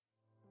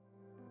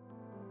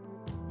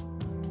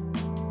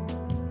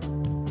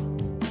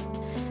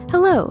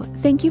Hello,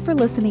 thank you for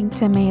listening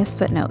to Emmaus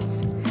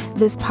Footnotes.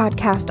 This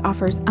podcast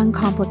offers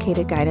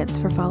uncomplicated guidance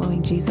for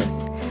following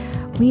Jesus.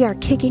 We are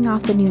kicking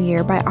off the new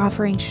year by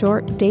offering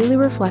short daily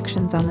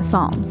reflections on the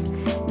Psalms.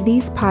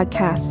 These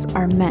podcasts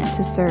are meant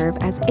to serve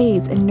as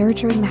aids in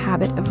nurturing the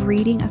habit of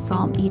reading a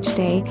psalm each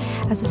day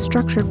as a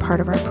structured part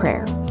of our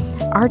prayer.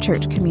 Our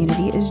church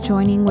community is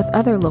joining with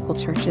other local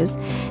churches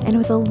and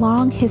with a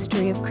long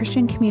history of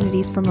Christian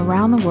communities from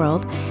around the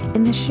world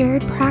in the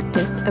shared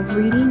practice of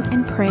reading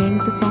and praying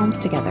the Psalms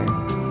together.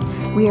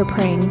 We are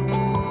praying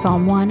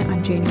Psalm 1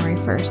 on January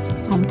 1st,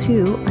 Psalm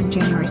 2 on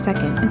January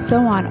 2nd, and so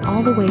on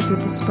all the way through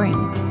the spring.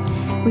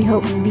 We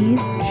hope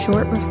these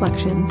short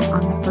reflections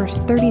on the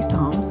first 30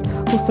 Psalms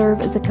will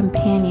serve as a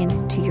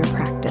companion to your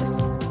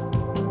practice.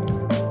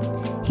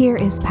 Here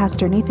is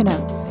Pastor Nathan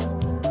Oates.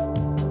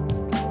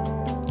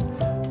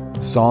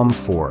 Psalm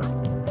 4,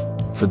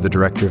 for the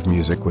director of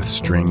music with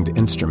stringed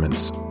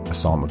instruments, a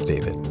psalm of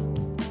David.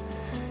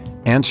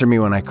 Answer me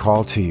when I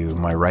call to you,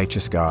 my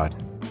righteous God.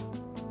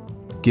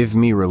 Give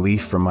me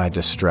relief from my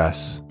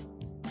distress.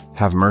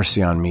 Have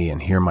mercy on me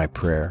and hear my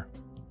prayer.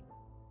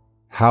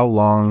 How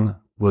long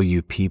will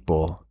you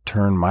people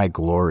turn my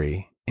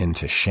glory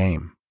into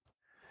shame?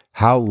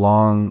 How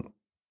long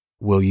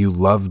will you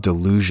love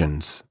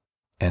delusions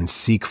and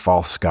seek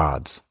false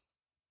gods?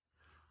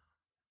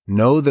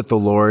 Know that the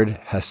Lord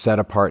has set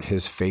apart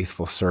his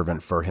faithful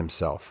servant for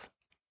himself.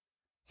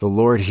 The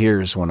Lord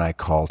hears when I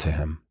call to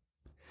him.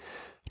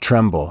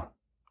 Tremble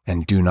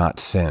and do not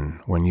sin.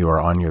 When you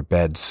are on your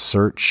bed,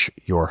 search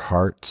your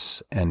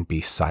hearts and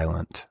be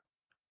silent.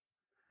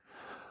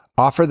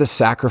 Offer the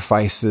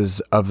sacrifices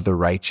of the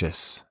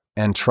righteous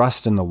and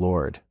trust in the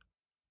Lord.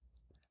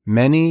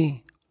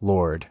 Many,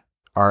 Lord,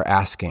 are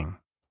asking,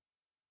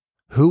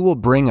 who will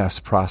bring us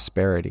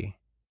prosperity?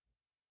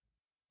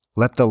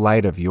 Let the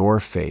light of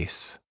your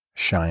face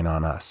shine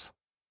on us.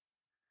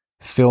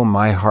 Fill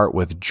my heart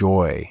with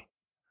joy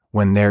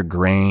when their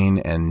grain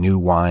and new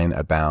wine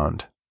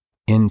abound.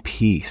 In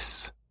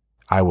peace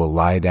I will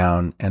lie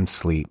down and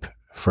sleep,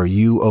 for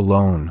you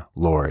alone,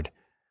 Lord,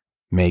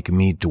 make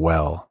me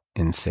dwell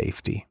in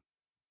safety.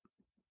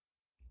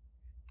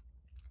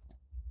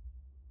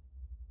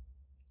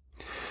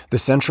 The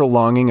central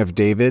longing of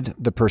David,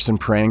 the person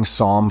praying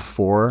Psalm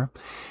 4,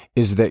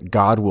 is that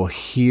God will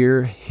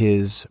hear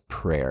his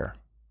prayer.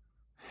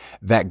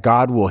 That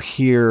God will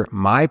hear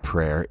my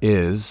prayer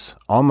is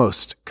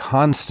almost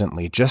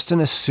constantly just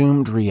an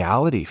assumed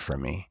reality for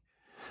me.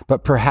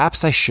 But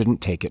perhaps I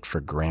shouldn't take it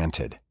for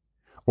granted,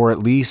 or at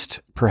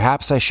least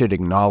perhaps I should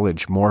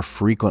acknowledge more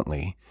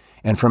frequently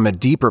and from a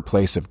deeper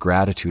place of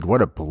gratitude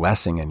what a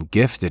blessing and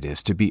gift it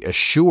is to be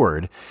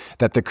assured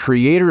that the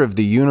Creator of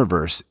the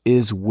universe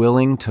is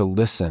willing to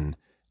listen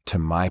to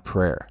my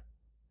prayer.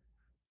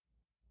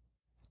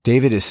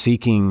 David is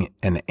seeking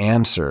an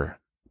answer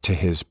to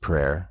his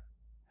prayer,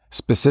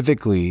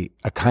 specifically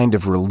a kind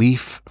of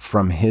relief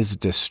from his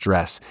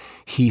distress.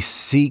 He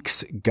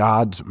seeks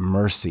God's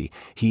mercy.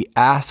 He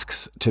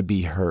asks to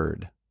be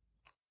heard.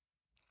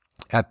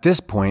 At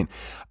this point,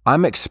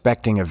 I'm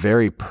expecting a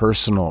very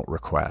personal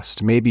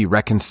request, maybe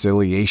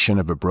reconciliation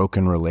of a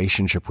broken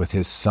relationship with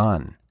his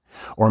son,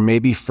 or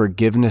maybe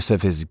forgiveness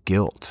of his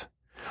guilt,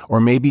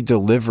 or maybe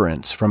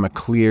deliverance from a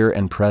clear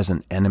and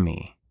present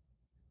enemy.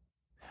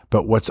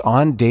 But what's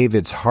on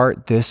David's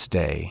heart this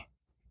day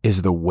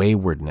is the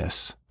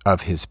waywardness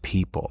of his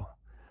people,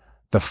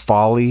 the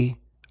folly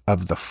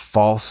of the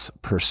false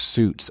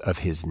pursuits of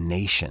his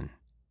nation.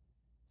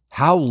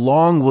 How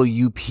long will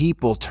you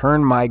people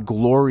turn my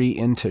glory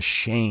into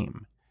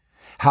shame?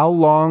 How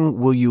long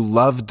will you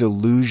love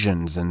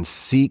delusions and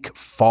seek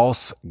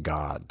false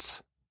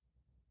gods?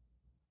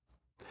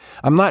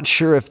 I'm not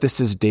sure if this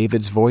is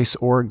David's voice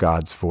or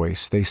God's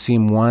voice. They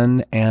seem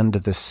one and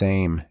the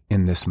same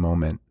in this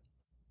moment.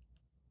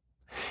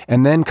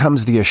 And then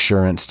comes the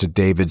assurance to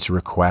David's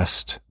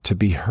request to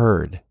be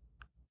heard.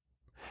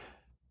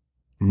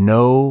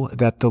 Know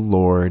that the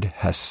Lord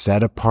has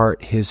set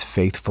apart his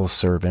faithful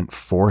servant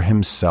for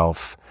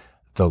himself.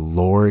 The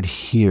Lord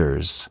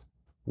hears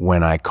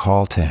when I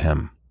call to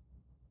him.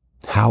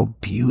 How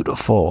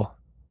beautiful.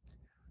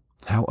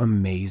 How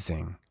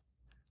amazing.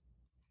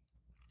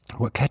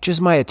 What catches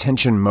my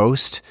attention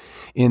most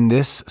in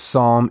this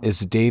psalm is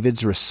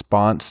David's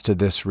response to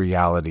this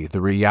reality,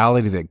 the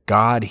reality that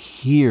God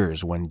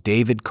hears when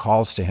David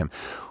calls to him.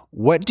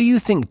 What do you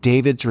think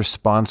David's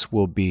response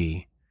will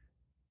be?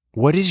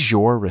 What is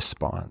your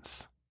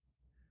response?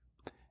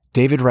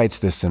 David writes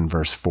this in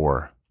verse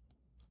 4,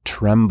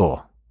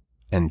 tremble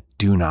and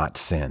do not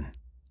sin.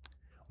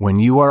 When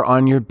you are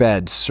on your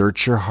bed,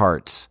 search your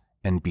hearts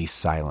and be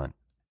silent.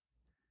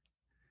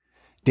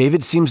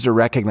 David seems to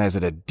recognize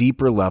at a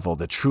deeper level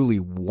the truly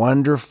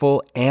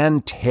wonderful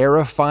and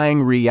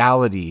terrifying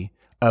reality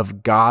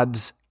of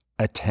God's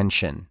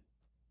attention.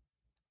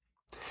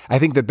 I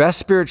think the best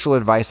spiritual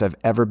advice I've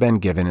ever been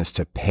given is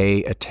to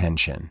pay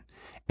attention,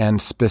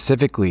 and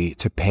specifically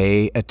to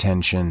pay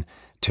attention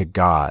to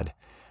God.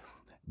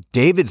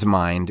 David's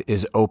mind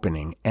is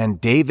opening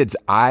and David's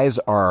eyes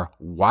are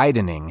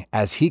widening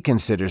as he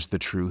considers the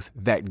truth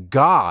that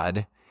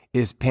God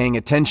is paying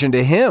attention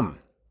to him.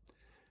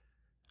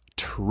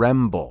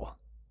 Tremble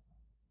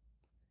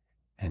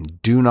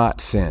and do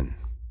not sin.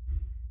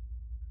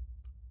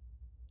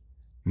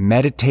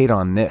 Meditate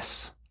on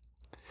this.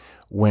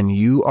 When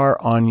you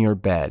are on your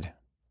bed,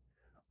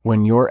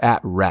 when you're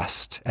at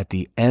rest at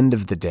the end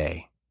of the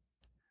day,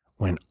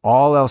 when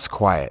all else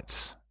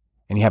quiets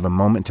and you have a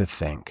moment to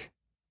think,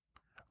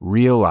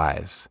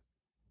 realize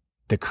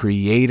the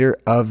creator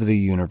of the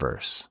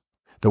universe,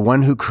 the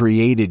one who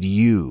created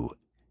you,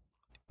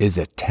 is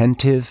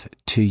attentive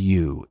to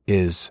you,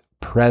 is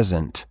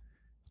present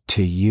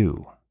to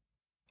you,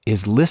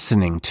 is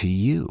listening to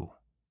you,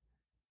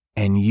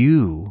 and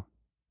you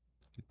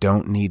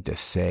don't need to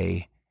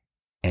say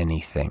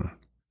anything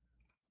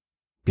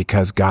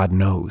because God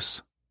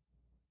knows.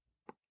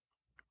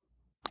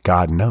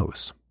 God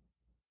knows.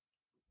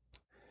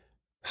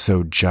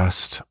 So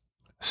just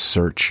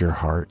search your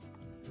heart.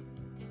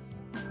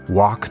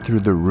 Walk through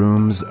the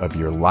rooms of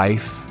your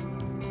life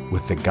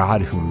with the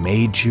God who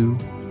made you,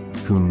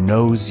 who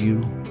knows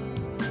you,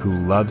 who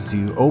loves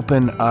you.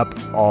 Open up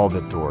all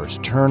the doors.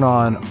 Turn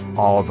on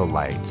all the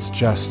lights.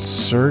 Just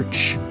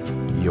search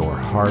your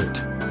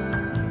heart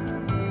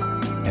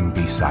and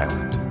be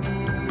silent.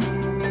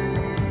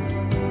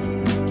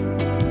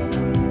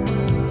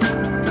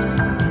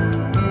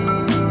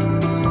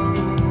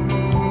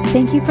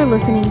 Thank you for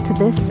listening to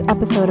this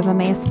episode of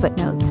Emmaus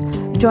Footnotes.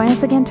 Join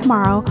us again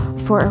tomorrow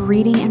for a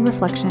reading and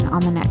reflection on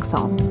the next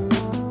psalm.